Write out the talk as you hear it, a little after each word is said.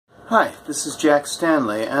Hi, this is Jack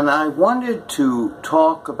Stanley, and I wanted to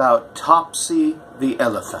talk about Topsy the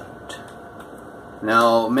elephant.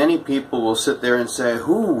 Now, many people will sit there and say,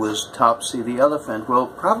 who was Topsy the elephant? Well,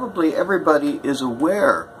 probably everybody is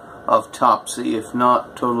aware of Topsy, if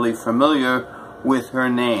not totally familiar with her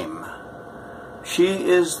name. She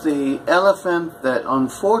is the elephant that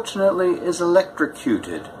unfortunately is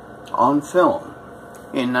electrocuted on film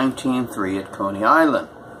in 1903 at Coney Island.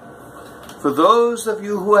 For those of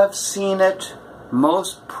you who have seen it,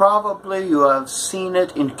 most probably you have seen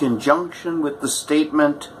it in conjunction with the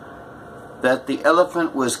statement that the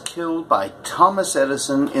elephant was killed by Thomas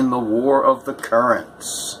Edison in the War of the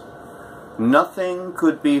Currents. Nothing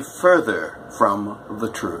could be further from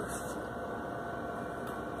the truth.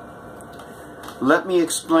 Let me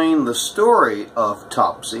explain the story of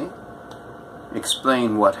Topsy,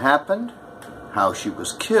 explain what happened, how she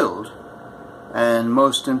was killed, and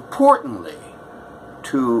most importantly,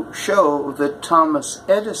 to show that Thomas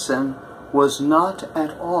Edison was not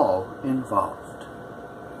at all involved.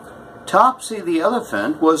 Topsy the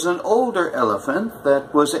elephant was an older elephant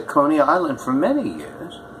that was at Coney Island for many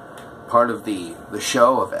years, part of the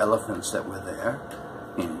show of elephants that were there.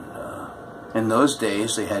 In those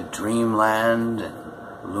days they had Dreamland and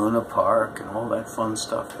Luna Park and all that fun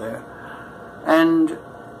stuff there. And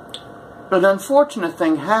an unfortunate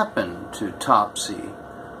thing happened to Topsy.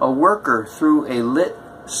 A worker threw a lit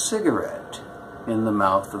cigarette in the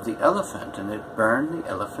mouth of the elephant, and it burned the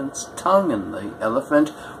elephant's tongue, and the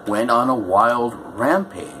elephant went on a wild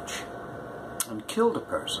rampage and killed a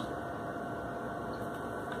person.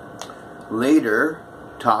 Later,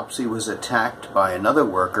 Topsy was attacked by another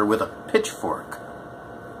worker with a pitchfork.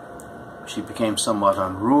 She became somewhat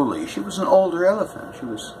unruly. She was an older elephant. She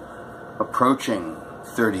was approaching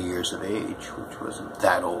 30 years of age, which wasn't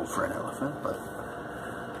that old for an elephant, but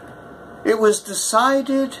it was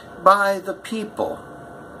decided by the people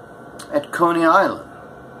at Coney Island,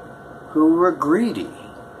 who were greedy,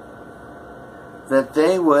 that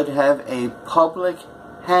they would have a public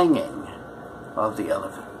hanging of the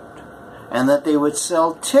elephant, and that they would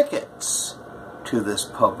sell tickets to this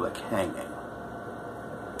public hanging.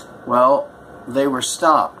 Well, they were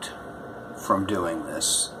stopped from doing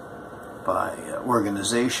this by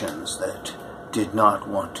organizations that did not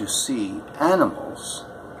want to see animals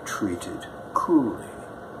treated cruelly.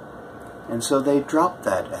 And so they dropped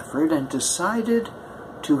that effort and decided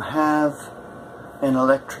to have an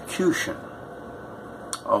electrocution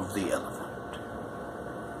of the elephant.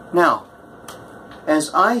 Now,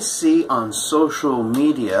 as I see on social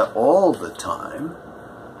media all the time,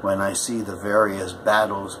 when I see the various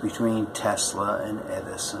battles between Tesla and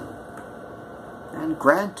Edison, and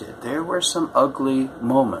granted, there were some ugly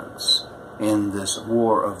moments in this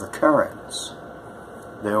War of the Currents.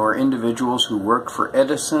 There were individuals who worked for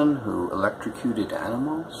Edison who electrocuted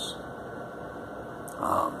animals.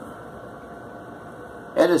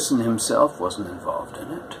 Edison himself wasn't involved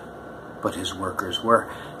in it, but his workers were.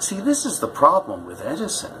 See, this is the problem with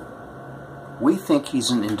Edison. We think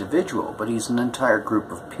he's an individual, but he's an entire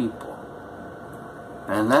group of people.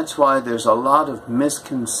 And that's why there's a lot of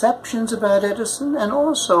misconceptions about Edison, and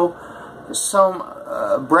also some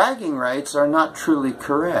bragging rights are not truly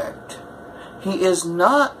correct. He is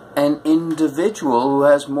not an individual who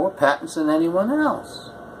has more patents than anyone else.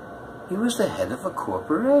 He was the head of a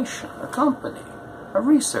corporation, a company, a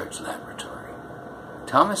research laboratory.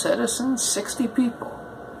 Thomas Edison, 60 people.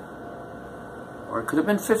 Or it could have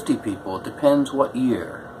been 50 people, it depends what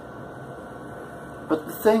year. But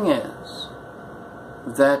the thing is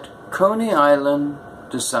that Coney Island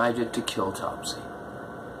decided to kill Topsy.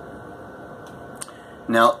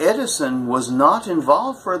 Now, Edison was not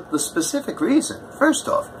involved for the specific reason. First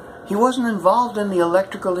off, he wasn't involved in the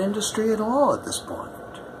electrical industry at all at this point.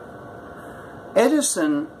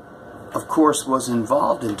 Edison, of course, was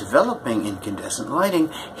involved in developing incandescent lighting.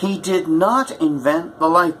 He did not invent the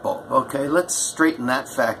light bulb. Okay, let's straighten that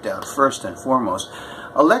fact out first and foremost.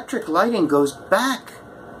 Electric lighting goes back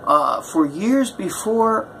for years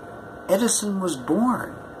before Edison was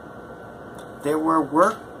born. There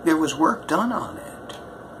was work done on it.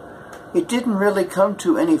 It didn't really come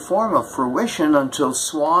to any form of fruition until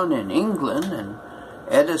Swan in England and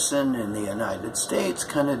Edison in the United States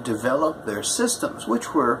kind of developed their systems,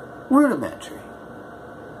 which were rudimentary.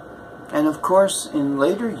 And of course, in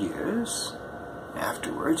later years,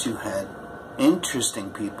 afterwards, you had interesting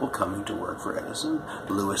people coming to work for Edison.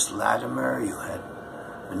 Lewis Latimer, you had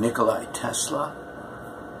Nikola Tesla.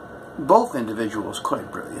 Both individuals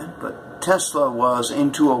quite brilliant, but Tesla was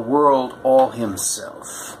into a world all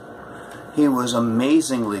himself. He was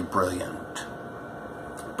amazingly brilliant,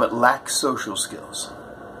 but lacked social skills.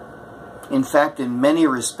 In fact, in many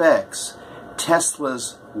respects,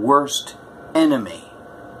 Tesla's worst enemy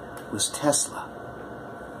was Tesla.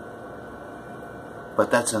 But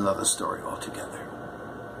that's another story altogether.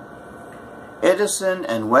 Edison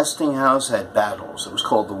and Westinghouse had battles. It was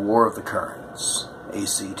called the War of the Currents,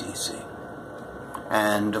 AC/DC.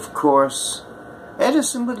 And of course,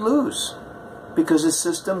 Edison would lose because his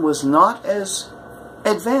system was not as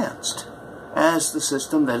advanced as the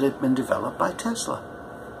system that had been developed by Tesla.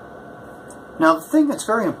 Now, the thing that's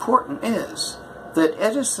very important is that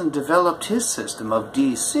Edison developed his system of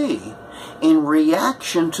DC in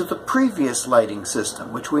reaction to the previous lighting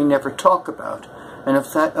system, which we never talk about. And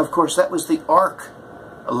of course, that was the arc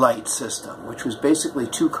light system, which was basically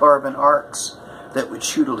 2 carbon arcs that would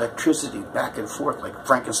shoot electricity back and forth like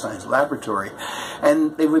Frankenstein's laboratory.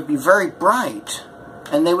 And they would be very bright,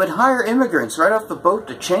 and they would hire immigrants right off the boat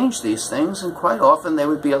to change these things, and quite often they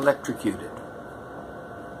would be electrocuted.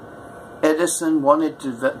 Edison wanted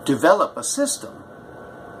to develop a system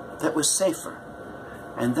that was safer.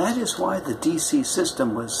 And that is why the DC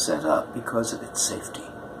system was set up, because of its safety.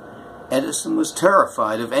 Edison was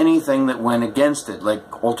terrified of anything that went against it,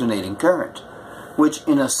 like alternating current, which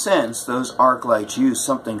in a sense those arc lights use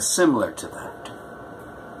something similar to that.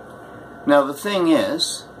 Now the thing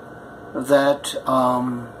is that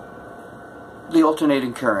the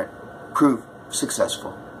alternating current proved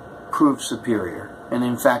successful, proved superior, and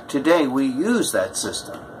in fact today we use that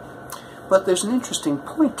system. But there's an interesting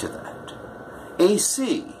point to that.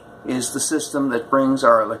 AC is the system that brings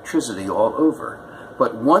our electricity all over.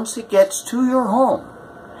 But once it gets to your home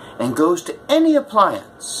and goes to any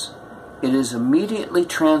appliance, it is immediately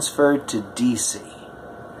transferred to DC,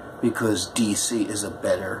 because DC is a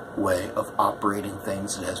better way of operating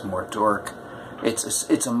things. It has more torque.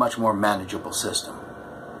 It's a much more manageable system.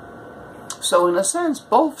 So in a sense,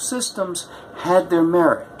 both systems had their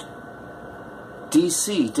merit.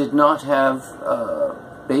 DC did not have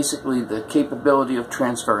basically the capability of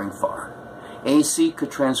transferring far. AC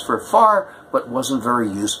could transfer far, but wasn't very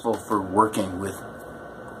useful for working with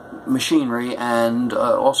machinery and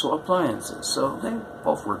also appliances. So they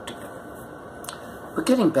both worked together. But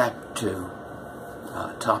getting back to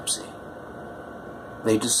Topsy,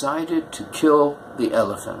 they decided to kill the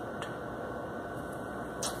elephant.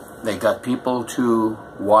 They got people to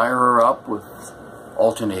wire her up with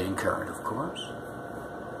alternating current, of course.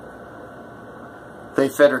 They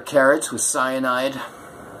fed her carrots with cyanide,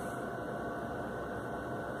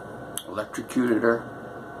 electrocuted her,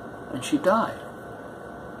 and she died.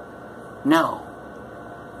 Now,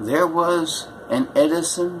 there was an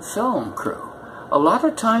Edison film crew. A lot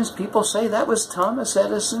of times people say that was Thomas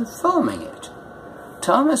Edison filming it.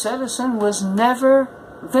 Thomas Edison was never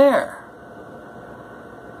there.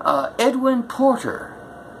 Edwin Porter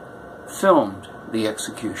filmed the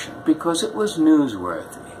execution because it was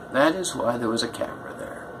newsworthy. That is why there was a camera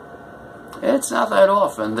there. It's not that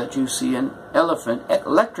often that you see an elephant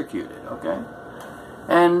electrocuted, okay?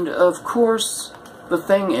 And of course, the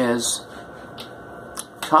thing is,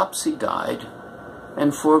 Topsy died,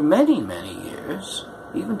 and for many, many years,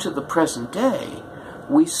 even to the present day,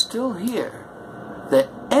 we still hear that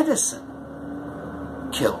Edison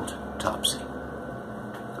killed Topsy.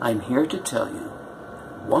 I'm here to tell you,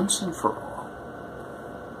 once and for all,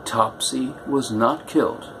 Topsy was not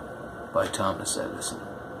killed by Thomas Edison.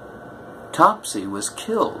 Topsy was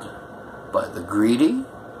killed by the greedy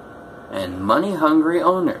and money-hungry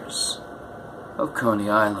owners of Coney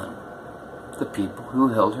Island, the people who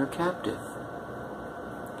held her captive.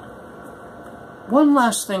 One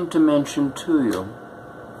last thing to mention to you.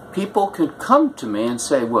 People could come to me and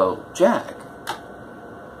say, well, Jack,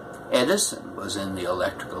 Edison was in the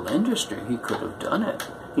electrical industry. He could have done it.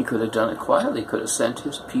 He could have done it quietly. He could have sent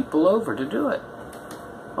his people over to do it.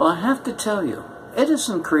 Well, I have to tell you,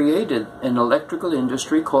 Edison created an electrical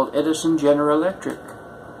industry called Edison General Electric.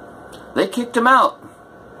 They kicked him out.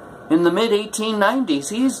 In the mid-1890s,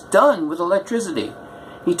 he's done with electricity.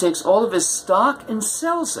 He takes all of his stock and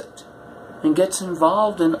sells it, and gets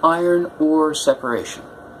involved in iron ore separation.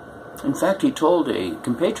 In fact, he told a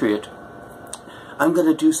compatriot, I'm going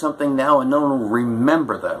to do something now and no one will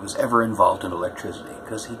remember that I was ever involved in electricity,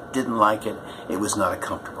 because he didn't like it. It was not a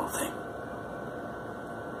comfortable thing.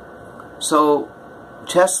 So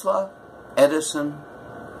Tesla, Edison,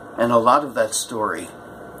 and a lot of that story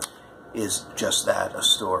is just that, a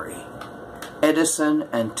story. Edison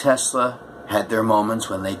and Tesla had their moments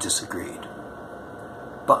when they disagreed,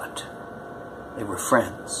 but they were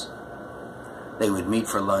friends. They would meet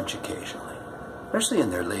for lunch occasionally, especially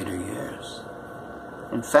in their later years.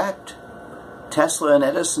 In fact, Tesla and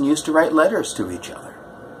Edison used to write letters to each other.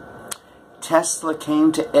 Tesla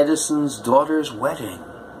came to Edison's daughter's wedding.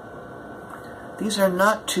 These are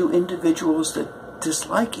not two individuals that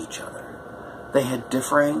dislike each other. They had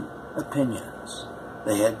differing opinions.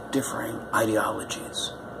 They had differing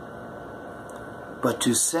ideologies. But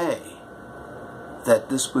to say that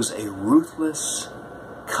this was a ruthless,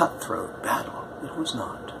 cutthroat battle, it was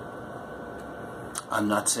not. I'm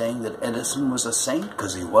not saying that Edison was a saint,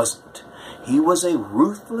 because he wasn't. He was a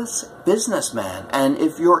ruthless businessman, and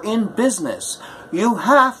if you're in business, you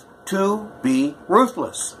have to be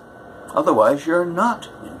ruthless. Otherwise, you're not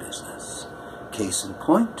in business. Case in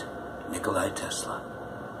point, Nikola Tesla.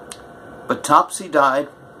 But Topsy died,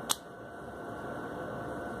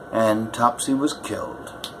 and Topsy was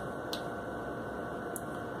killed.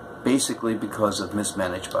 Basically because of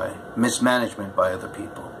mismanagement by other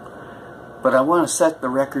people. But I want to set the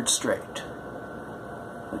record straight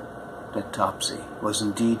that Topsy was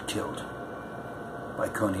indeed killed by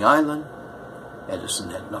Coney Island. Edison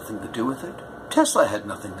had nothing to do with it. Tesla had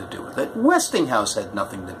nothing to do with it. Westinghouse had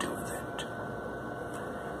nothing to do with it.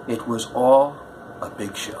 It was all a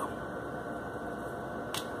big show.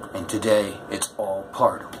 And today, it's all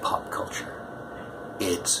part of pop culture.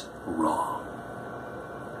 It's wrong.